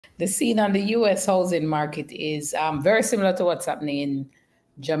The scene on the U.S. housing market is very similar to what's happening in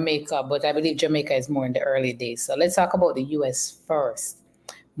Jamaica, but I believe Jamaica is more in the early days. So let's talk about the U.S. first.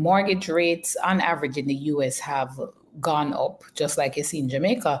 Mortgage rates on average in the U.S. have gone up, just like you see in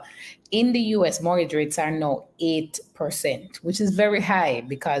Jamaica. In the U.S., mortgage rates are now 8%, which is very high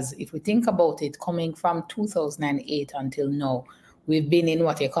because if we think about it, coming from 2008 until now, we've been in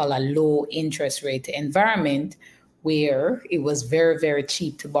what you call a low interest rate environment where it was very, very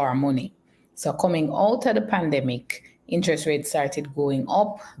cheap to borrow money. So coming out of the pandemic, interest rates started going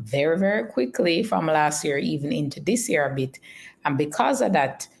up very, very quickly from last year, even into this year a bit. And because of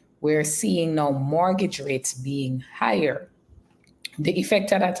that, we're seeing now mortgage rates being higher. The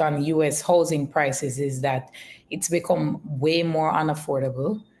effect of that on US housing prices is that it's become way more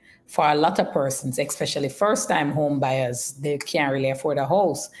unaffordable for a lot of persons, especially first-time home buyers. They can't really afford a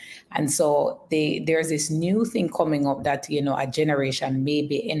house. And so there's this new thing coming up that, a generation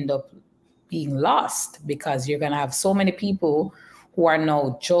maybe end up being lost because you're going to have so many people who are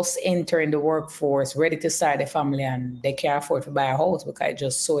now just entering the workforce, ready to start a family, and they can't afford to buy a house because it's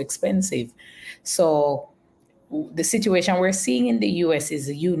just so expensive. So the situation we're seeing in the US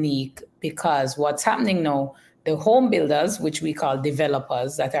is unique because what's happening now, the home builders, which we call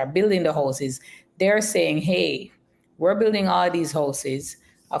developers that are building the houses, they're saying, hey, we're building all these houses.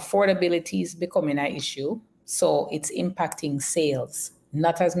 Affordability is becoming an issue. So it's impacting sales.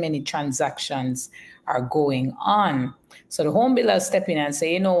 Not as many transactions are going on. So the home builders step in and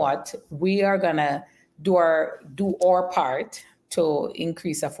say, you know what, we are going to do our part to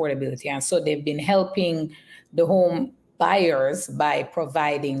increase affordability. And so they've been helping the home buyers by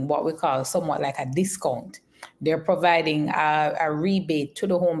providing what we call somewhat like a discount. They're providing a rebate to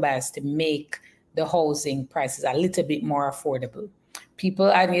the home buyers to make the housing prices a little bit more affordable.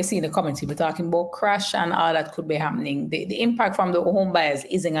 People, and you see in the comments, people talking about crash and all that could be happening. The impact from the home buyers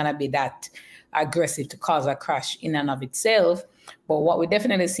isn't going to be that aggressive to cause a crash in and of itself. But what we're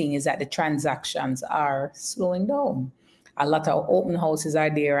definitely seeing is that the transactions are slowing down. A lot of open houses are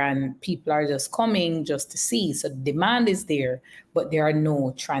there and people are just coming just to see. So the demand is there, but there are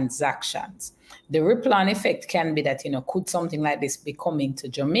no transactions. The ripple-on effect can be that, could something like this be coming to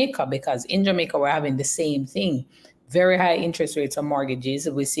Jamaica? Because in Jamaica, we're having the same thing. Very high interest rates on mortgages.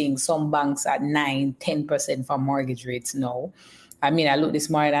 We're seeing some banks at 9, 10% for mortgage rates now. I mean, I look this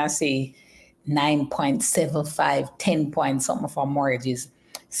morning and I say 9.75, 10 point something for mortgages.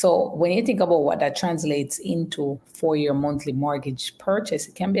 So when you think about what that translates into for your monthly mortgage purchase,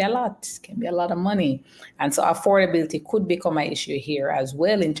 it can be a lot. It can be a lot of money. And so affordability could become an issue here as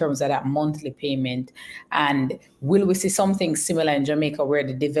well in terms of that monthly payment. And will we see something similar in Jamaica where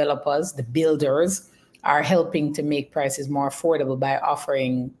the developers, the builders, are helping to make prices more affordable by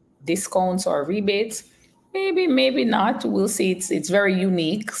offering discounts or rebates? Maybe, maybe not. We'll see. It's very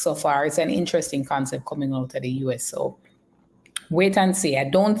unique so far. It's an interesting concept coming out of the US. So wait and see. I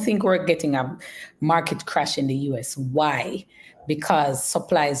don't think we're getting a market crash in the US. Why? Because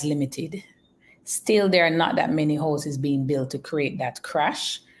supply is limited. Still, there are not that many houses being built to create that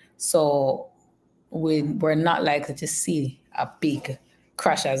crash. So we're not likely to see a big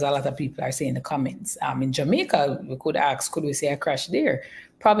crash, as a lot of people are saying in the comments. In Jamaica, we could ask, could we see a crash there?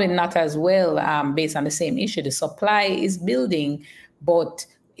 Probably not as well, based on the same issue. The supply is building, but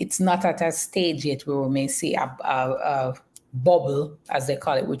it's not at a stage yet where we may see a bubble, as they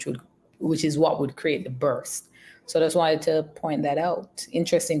call it, which is what would create the burst. So I just wanted to point that out.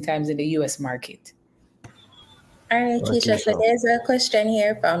 Interesting times in the US market. All right, Keisha, so there's a question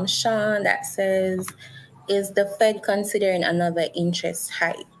here from Sean that says, is the Fed considering another interest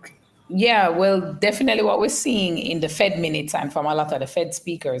hike? Yeah, well, definitely what we're seeing in the Fed minutes and from a lot of the Fed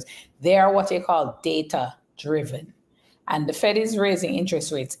speakers, they are what they call data driven. And the Fed is raising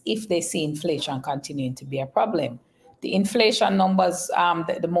interest rates if they see inflation continuing to be a problem. The inflation numbers,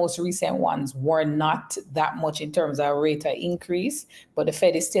 the most recent ones, were not that much in terms of rate of increase, but the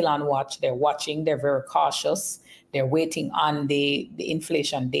Fed is still on watch. They're watching. They're very cautious. They're waiting on the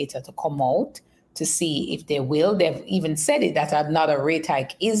inflation data to come out to see if they will. They've even said it that another rate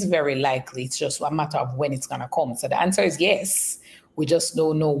hike is very likely. It's just a matter of when it's going to come. So the answer is yes. We just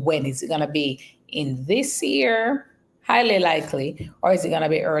don't know when. Is it going to be in this year? Highly likely. Or is it going to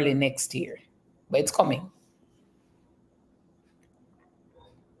be early next year? But it's coming.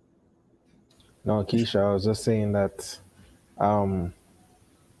 No, Keisha, I was just saying that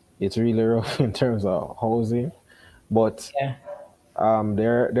it's really rough in terms of housing, but yeah.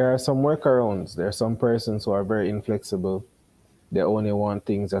 There are some workarounds. There are some persons who are very inflexible. They only want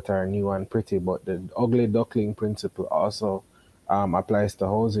things that are new and pretty, but the ugly duckling principle also applies to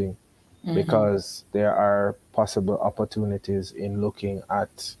housing, because there are possible opportunities in looking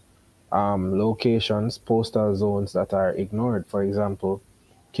at locations, postal zones that are ignored. For example,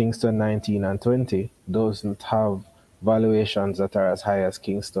 Kingston 19 and 20 doesn't have valuations that are as high as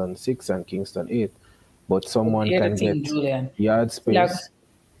Kingston 6 and Kingston 8, but But someone here's the can thing, get Julian. yard space.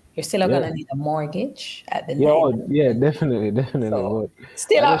 You're still Yeah, gonna need a mortgage at the yeah, night. oh, yeah, definitely, definitely. So But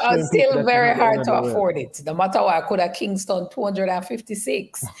still, I'm just showing people still that is very not the end hard of to the world. afford it. No matter what, I could have Kingston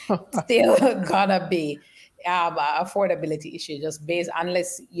 256. Still gonna be a affordability issue just based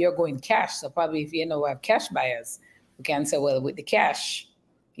unless you're going cash. So probably if you know have cash buyers, we can say, well, with the cash,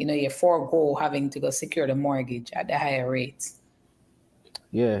 you forego having to go secure the mortgage at the higher rates.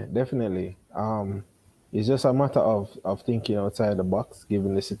 Yeah, definitely. It's just a matter of thinking outside the box,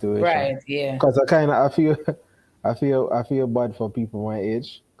 given the situation. Right? Yeah. Because I feel, I feel bad for people my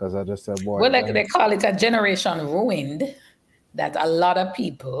age. Because I just said, boy, Well, like they call it a generation ruined. That a lot of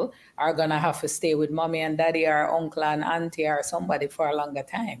people are gonna have to stay with mommy and daddy or uncle and auntie or somebody for a longer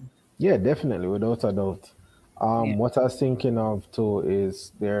time. yeah, definitely, without a doubt. Yeah. What I was thinking of too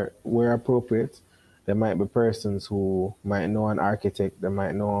is there, where appropriate, there might be persons who might know an architect, they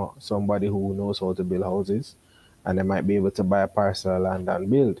might know somebody who knows how to build houses, and they might be able to buy a parcel of land and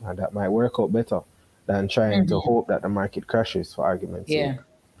build, and that might work out better than trying to hope that the market crashes, for argument's sake. Yeah.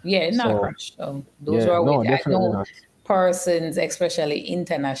 Yeah, not So, crush. So those yeah, are no, waiting. I definitely know not. persons, especially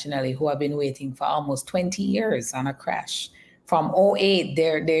internationally, who have been waiting for almost 20 years on a crash. From '08,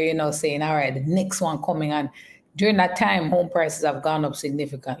 they're saying, all right, the next one coming. And during that time, home prices have gone up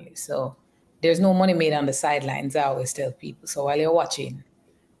significantly. So there's no money made on the sidelines, I always tell people. So while you're watching,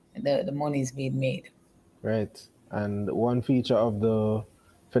 the money is being made. Right. And one feature of the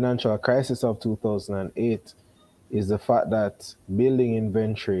financial crisis of 2008 is the fact that building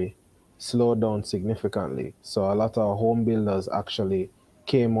inventory slowed down significantly. So a lot of home builders actually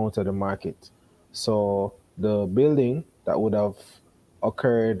came out of the market. So the building that would have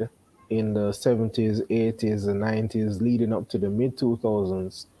occurred in the 70s, 80s, and 90s, leading up to the mid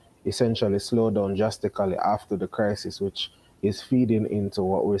 2000s, essentially slowed down drastically after the crisis, which is feeding into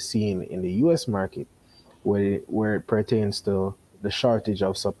what we're seeing in the US market, where it pertains to the shortage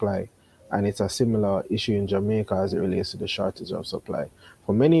of supply. And it's a similar issue in Jamaica as it relates to the shortage of supply.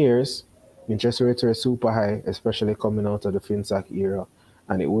 For many years, interest rates were super high, especially coming out of the FinSac era,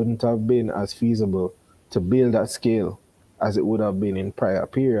 and it wouldn't have been as feasible to build at scale as it would have been in prior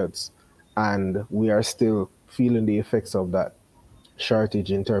periods. And we are still feeling the effects of that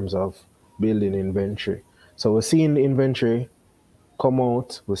shortage in terms of building inventory. So we're seeing the inventory come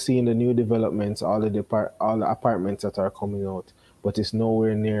out. We're seeing the new developments, all the apartments that are coming out, but it's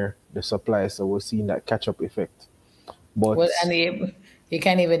nowhere near the supply. So we're seeing that catch up effect. Well, But and you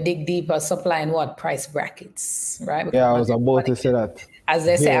can't even dig deeper supplying what price brackets, right? Because yeah, I not was about everybody to say can, that. as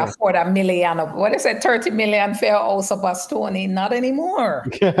they say, Yeah. afford a million of what they say, 30 million fair house up a Stony. Not anymore.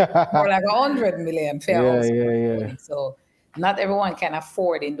 More like 100 million fair Yeah, house up yeah, a yeah. Stony. So not everyone can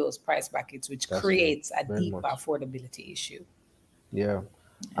afford in those price brackets, which That's true. creates a Very deeper much. affordability issue. Yeah.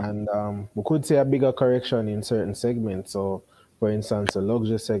 And we could see a bigger correction in certain segments. So, for instance, a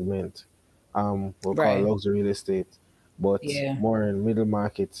luxury segment, we'll call Right. luxury real estate, but Yeah. more in middle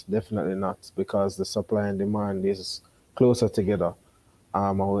markets, definitely not, because the supply and demand is closer together.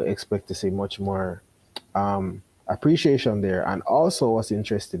 I would expect to see much more appreciation there. And also, what's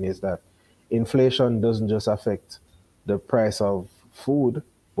interesting is that inflation doesn't just affect the price of food,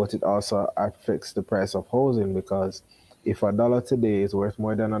 but it also affects the price of housing, because if a dollar today is worth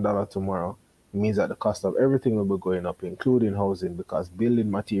more than a dollar tomorrow, it means that the cost of everything will be going up, including housing, because building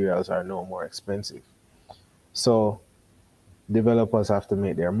materials are no more expensive. So developers have to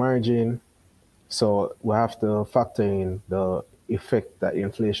make their margin. So we have to factor in the effect that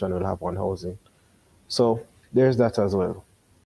inflation will have on housing. So there's that as well.